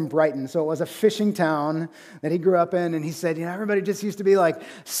grew up in Brighton, so it was a fishing town that he grew up in, and he said, everybody just used to be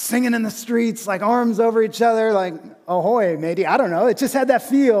singing in the streets, arms over each other, ahoy, matey, I don't know. It just had that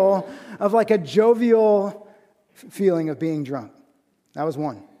feel of a jovial feeling of being drunk. That was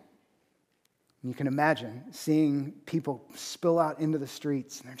one. And you can imagine seeing people spill out into the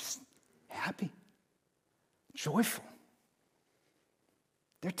streets, and they're just happy, joyful.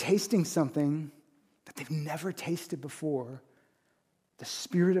 They're tasting something that they've never tasted before, the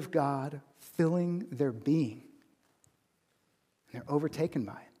Spirit of God filling their being. And they're overtaken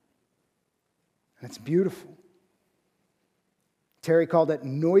by it. And it's beautiful. Terry called it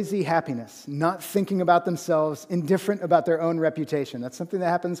noisy happiness, not thinking about themselves, indifferent about their own reputation. That's something that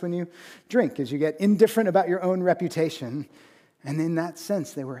happens when you drink, is you get indifferent about your own reputation. And in that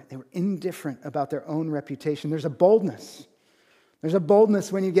sense, they were indifferent about their own reputation. There's a boldness. There's a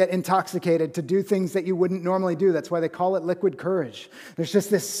boldness when you get intoxicated to do things that you wouldn't normally do. That's why they call it liquid courage. There's just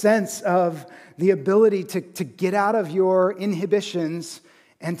this sense of the ability to get out of your inhibitions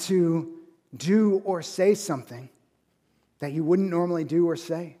and to do or say something that you wouldn't normally do or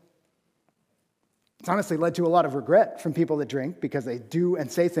say. It's honestly led to a lot of regret from people that drink because they do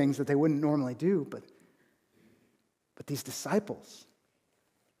and say things that they wouldn't normally do. But these disciples,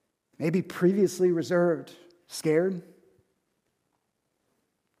 maybe previously reserved, scared.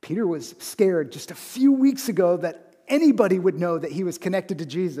 Peter was scared just a few weeks ago that anybody would know that he was connected to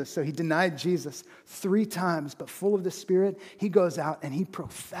Jesus, so he denied Jesus 3 times, but full of the Spirit, he goes out and he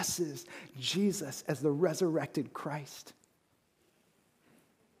professes Jesus as the resurrected Christ.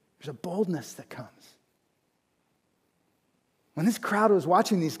 There's a boldness that comes. When this crowd was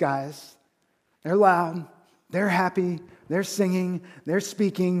watching these guys, they're loud, they're happy, they're singing, they're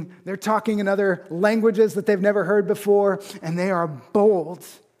speaking, they're talking in other languages that they've never heard before, and they are bold.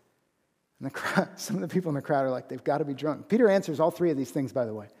 And the crowd, some of the people in the crowd are like, they've got to be drunk. Peter answers all 3 of these things, by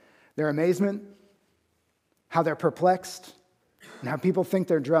the way. Their amazement, how they're perplexed, and how people think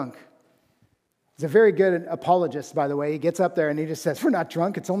they're drunk. He's a very good apologist, by the way. He gets up there and he just says, we're not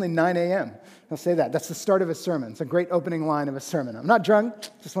drunk, it's only 9 a.m. He'll say that. That's the start of his sermon. It's a great opening line of a sermon. I'm not drunk,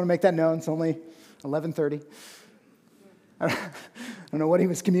 just want to make that known. It's only 11:30. I don't know what he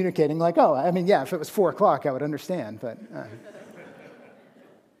was communicating. Like, if it was 4 o'clock, I would understand. But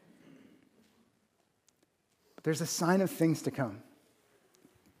there's a sign of things to come.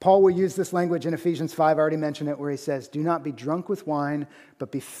 Paul will use this language in Ephesians 5, I already mentioned it, where he says, do not be drunk with wine,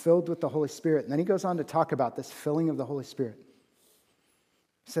 but be filled with the Holy Spirit. And then he goes on to talk about this filling of the Holy Spirit.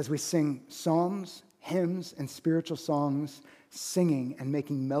 He says we sing psalms, hymns, and spiritual songs, singing and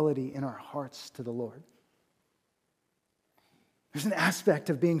making melody in our hearts to the Lord. There's an aspect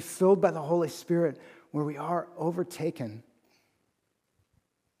of being filled by the Holy Spirit where we are overtaken.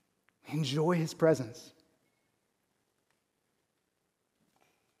 We enjoy his presence.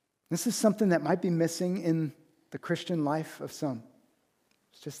 This is something that might be missing in the Christian life of some.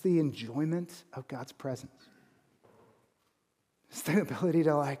 It's just the enjoyment of God's presence. It's the ability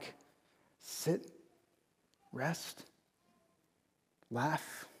to sit, rest,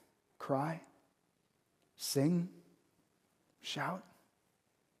 laugh, cry, sing, shout,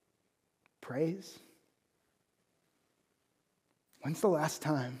 praise. When's the last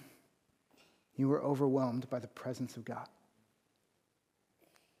time you were overwhelmed by the presence of God?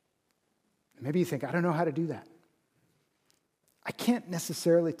 Maybe you think, I don't know how to do that. I can't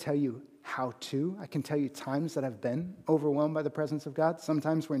necessarily tell you how to. I can tell you times that I've been overwhelmed by the presence of God.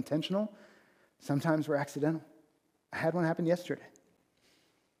 Sometimes we're intentional. Sometimes we're accidental. I had one happen yesterday.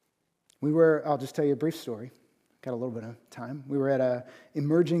 I'll just tell you a brief story. Got a little bit of time. We were at a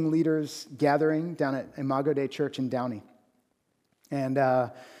emerging leaders gathering down at Imago Dei Church in Downey. And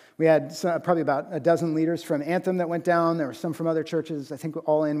we had probably about a dozen leaders from Anthem that went down. There were some from other churches. I think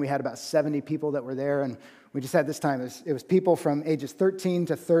all in, we had about 70 people that were there. And we just had this time. It was people from ages 13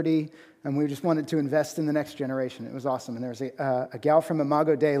 to 30, and we just wanted to invest in the next generation. It was awesome. And there was a gal from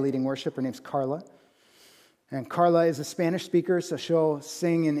Imago Dei leading worship. Her name's Carla. And Carla is a Spanish speaker, so she'll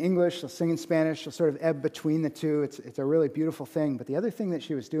sing in English, she'll sing in Spanish, she'll sort of ebb between the two. It's a really beautiful thing. But the other thing that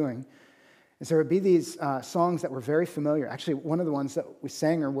she was doing is there would be these songs that were very familiar. Actually, one of the ones that we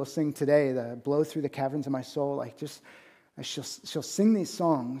sang or we'll sing today, the Blow Through the Caverns of My Soul, she'll sing these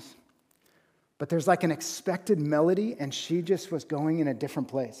songs, but there's an expected melody, and she just was going in a different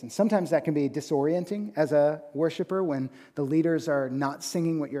place. And sometimes that can be disorienting as a worshiper when the leaders are not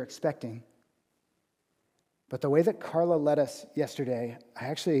singing what you're expecting. But the way that Carla led us yesterday, I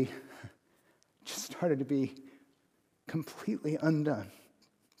actually just started to be completely undone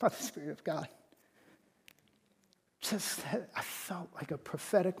by the Spirit of God. Just that I felt like a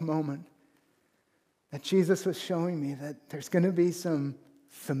prophetic moment that Jesus was showing me that there's going to be some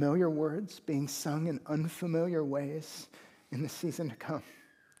familiar words being sung in unfamiliar ways in the season to come.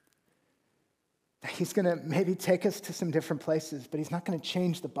 That he's going to maybe take us to some different places, but he's not going to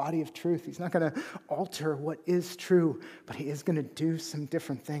change the body of truth. He's not going to alter what is true, but he is going to do some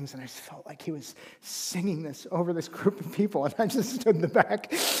different things. And I just felt like he was singing this over this group of people, and I just stood in the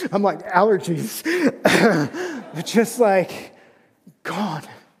back. I'm like, allergies. But just like, gone.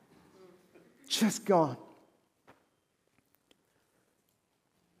 Just gone.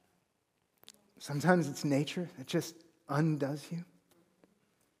 Sometimes it's nature that just undoes you.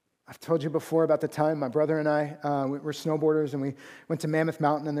 I've told you before about the time my brother and I were snowboarders, and we went to Mammoth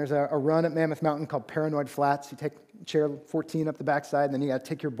Mountain, and there's a run at Mammoth Mountain called Paranoid Flats. You take chair 14 up the backside, and then you got to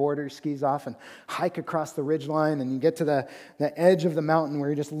take your board or your skis off and hike across the ridgeline, and you get to the edge of the mountain where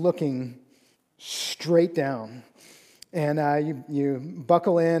you're just looking straight down. And you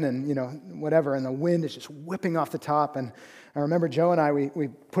buckle in and, whatever, and the wind is just whipping off the top. And I remember Joe and I, we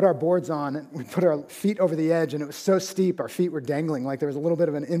put our boards on, and we put our feet over the edge, and it was so steep, our feet were dangling, like there was a little bit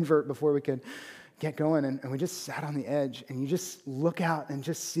of an invert before we could get going. And we just sat on the edge, and you just look out and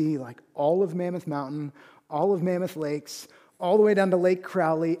just see like all of Mammoth Mountain, all of Mammoth Lakes, all the way down to Lake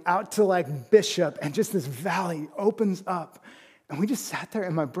Crowley, out to like Bishop, and just this valley opens up. And we just sat there,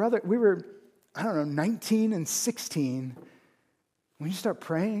 and my brother, we were, 19 and 16, when you start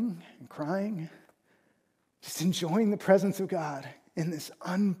praying and crying, just enjoying the presence of God in this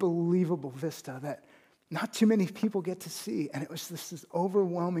unbelievable vista that not too many people get to see. And it was this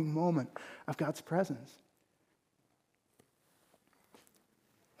overwhelming moment of God's presence.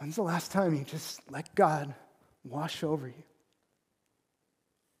 When's the last time you just let God wash over you?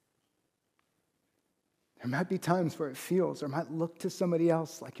 There might be times where it feels or might look to somebody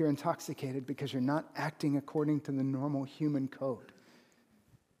else like you're intoxicated because you're not acting according to the normal human code.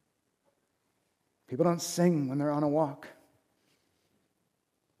 People don't sing when they're on a walk.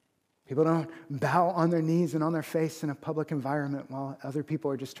 People don't bow on their knees and on their face in a public environment while other people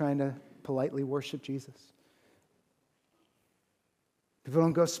are just trying to politely worship Jesus. People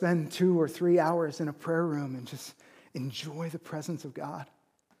don't go spend 2 or 3 hours in a prayer room and just enjoy the presence of God.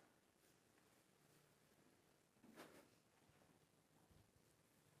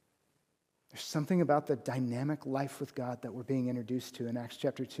 There's something about the dynamic life with God that we're being introduced to in Acts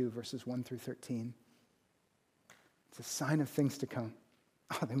chapter 2, verses 1 through 13. It's a sign of things to come.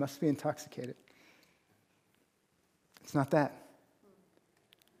 Oh, they must be intoxicated. It's not that.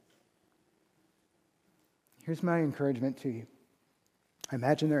 Here's my encouragement to you. I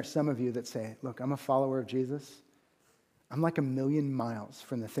imagine there are some of you that say, look, I'm a follower of Jesus. I'm like a million miles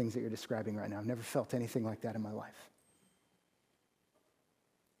from the things that you're describing right now. I've never felt anything like that in my life.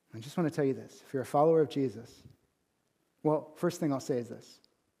 I just want to tell you this. If you're a follower of Jesus, well, first thing I'll say is this.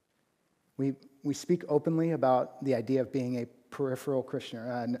 We speak openly about the idea of being a peripheral Christian,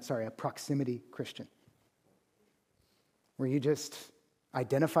 a proximity Christian, where you just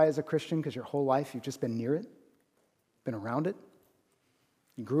identify as a Christian because your whole life you've just been near it, been around it.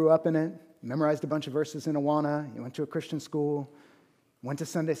 You grew up in it, memorized a bunch of verses in Awana, you went to a Christian school, went to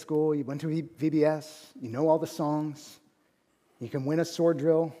Sunday school, you went to VBS, you know all the songs. You can win a sword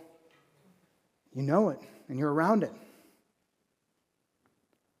drill. You know it, and you're around it.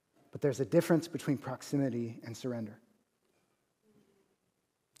 But there's a difference between proximity and surrender.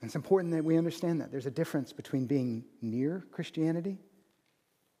 And it's important that we understand that. There's a difference between being near Christianity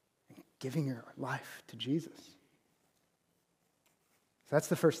and giving your life to Jesus. So that's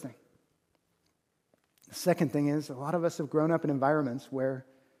the first thing. The second thing is, a lot of us have grown up in environments where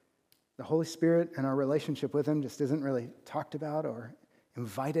the Holy Spirit and our relationship with Him just isn't really talked about or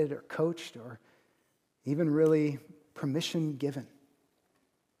invited or coached or even really permission given.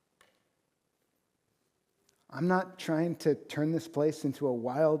 I'm not trying to turn this place into a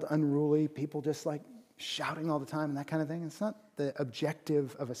wild, unruly, people just like shouting all the time and that kind of thing. It's not the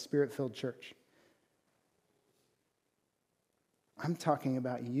objective of a Spirit-filled church. I'm talking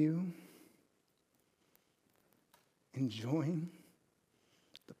about you enjoying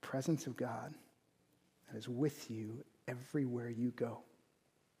the presence of God that is with you everywhere you go.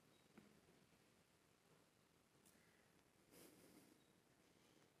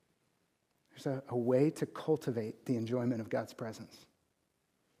 There's a way to cultivate the enjoyment of God's presence.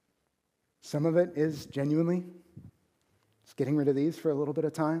 Some of it is genuinely just getting rid of these for a little bit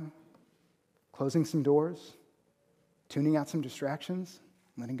of time, closing some doors, tuning out some distractions,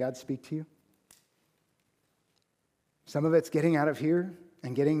 letting God speak to you. Some of it's getting out of here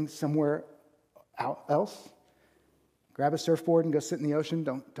and getting somewhere else. Grab a surfboard and go sit in the ocean.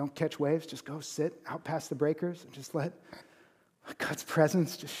 Don't catch waves. Just go sit out past the breakers and just let God's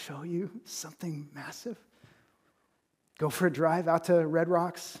presence just show you something massive. Go for a drive out to Red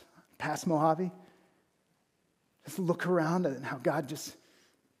Rocks, past Mojave. Just look around at how God just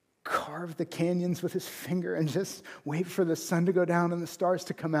carve the canyons with his finger and just wait for the sun to go down and the stars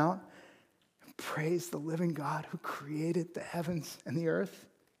to come out? And praise the living God who created the heavens and the earth.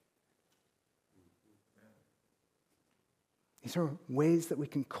 These are ways that we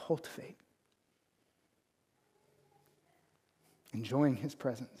can cultivate enjoying his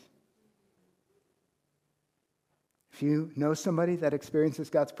presence. If you know somebody that experiences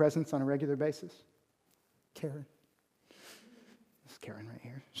God's presence on a regular basis, Karen. This is Karen right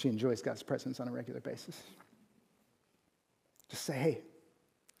here. She enjoys God's presence on a regular basis. Just say, hey,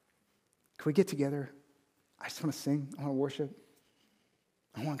 can we get together? I just want to sing. I want to worship.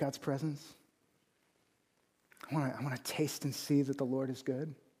 I want God's presence. I want to taste and see that the Lord is good.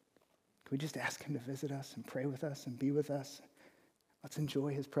 Can we just ask him to visit us and pray with us and be with us? Let's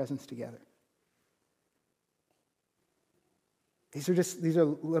enjoy his presence together. These are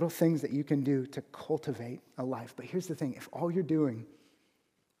little things that you can do to cultivate a life. But here's the thing, if all you're doing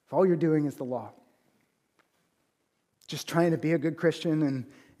is the law, just trying to be a good Christian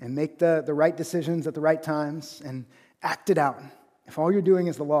and make the right decisions at the right times and act it out, if all you're doing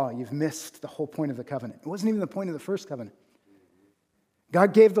is the law, you've missed the whole point of the covenant. It wasn't even the point of the first covenant.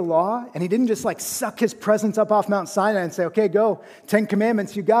 God gave the law, and he didn't just like suck his presence up off Mount Sinai and say, okay, go, 10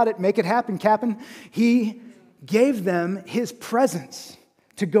 commandments, you got it, make it happen, Captain. He gave them his presence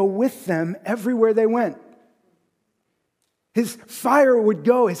to go with them everywhere they went. His fire would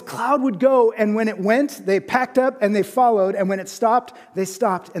go, his cloud would go, and when it went, they packed up and they followed, and when it stopped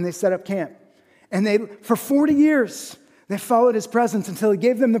and they set up camp. And for 40 years, they followed his presence until he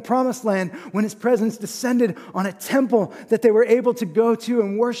gave them the promised land when his presence descended on a temple that they were able to go to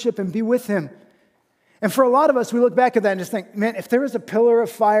and worship and be with him. And for a lot of us, we look back at that and just think, man, if there was a pillar of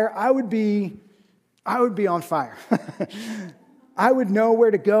fire, I would be on fire. I would know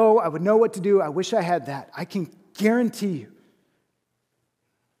where to go. I would know what to do. I wish I had that. I can guarantee you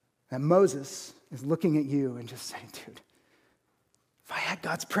that Moses is looking at you and just saying, dude, if I had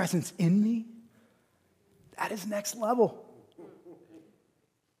God's presence in me, that is next level.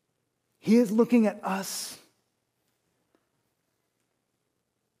 He is looking at us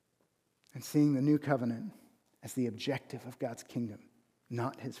and seeing the new covenant as the objective of God's kingdom,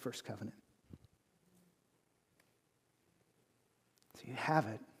 not his first covenant. So you have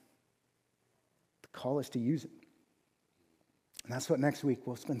it. The call is to use it. And that's what next week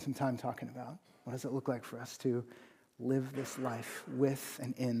we'll spend some time talking about. What does it look like for us to live this life with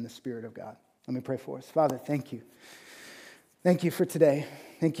and in the Spirit of God? Let me pray for us. Father, thank you. Thank you for today.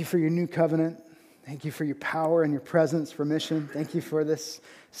 Thank you for your new covenant. Thank you for your power and your presence for mission. Thank you for this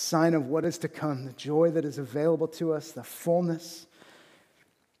sign of what is to come, the joy that is available to us, the fullness,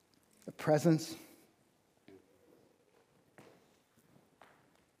 the presence.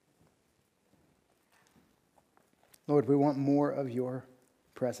 Lord, we want more of your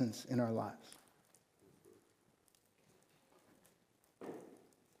presence in our lives.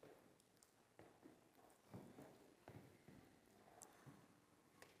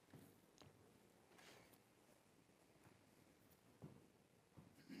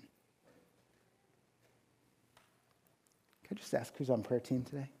 Could I just ask who's on prayer team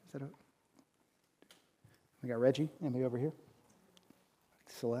today? Is that okay? We got Reggie. Anybody over here?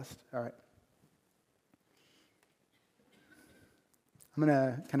 Celeste? All right. I'm going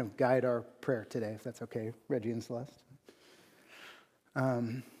to kind of guide our prayer today, if that's okay, Reggie and Celeste.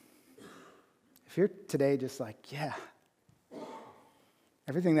 If you're today just like, yeah,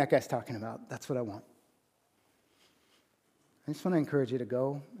 everything that guy's talking about, that's what I want. I just want to encourage you to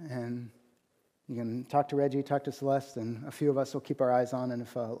go and you can talk to Reggie, talk to Celeste, and a few of us will keep our eyes on, and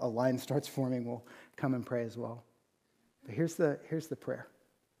if a line starts forming, we'll come and pray as well. But here's the prayer.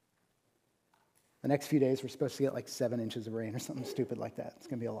 The next few days, we're supposed to get like 7 inches of rain or something stupid like that. It's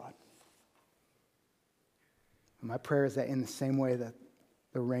going to be a lot. And my prayer is that in the same way that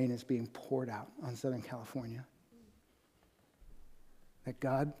the rain is being poured out on Southern California, that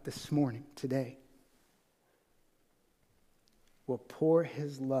God this morning, today, will pour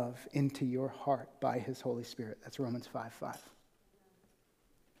his love into your heart by his Holy Spirit. That's Romans 5:5.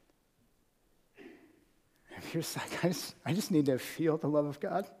 If you're just like, I just need to feel the love of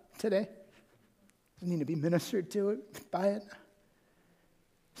God today. I need to be ministered to it, by it. I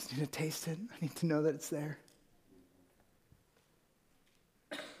just need to taste it. I need to know that it's there.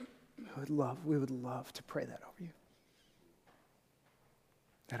 We would love to pray that over you.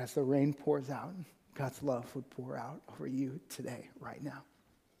 That as the rain pours out, God's love would pour out over you today, right now.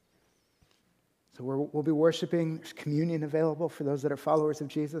 So we'll be worshiping. There's communion available for those that are followers of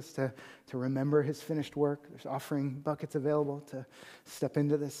Jesus to remember his finished work. There's offering buckets available to step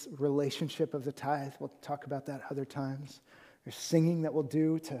into this relationship of the tithe. We'll talk about that other times. There's singing that we'll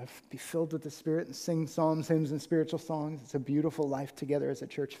do to be filled with the Spirit and sing psalms, hymns, and spiritual songs. It's a beautiful life together as a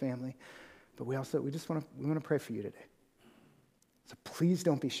church family. But we want to pray for you today. So please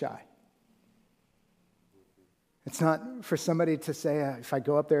don't be shy. It's not for somebody to say, if I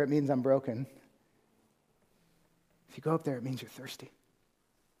go up there, it means I'm broken. If you go up there, it means you're thirsty.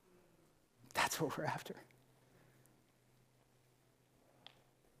 That's what we're after.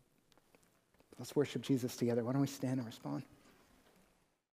 Let's worship Jesus together. Why don't we stand and respond?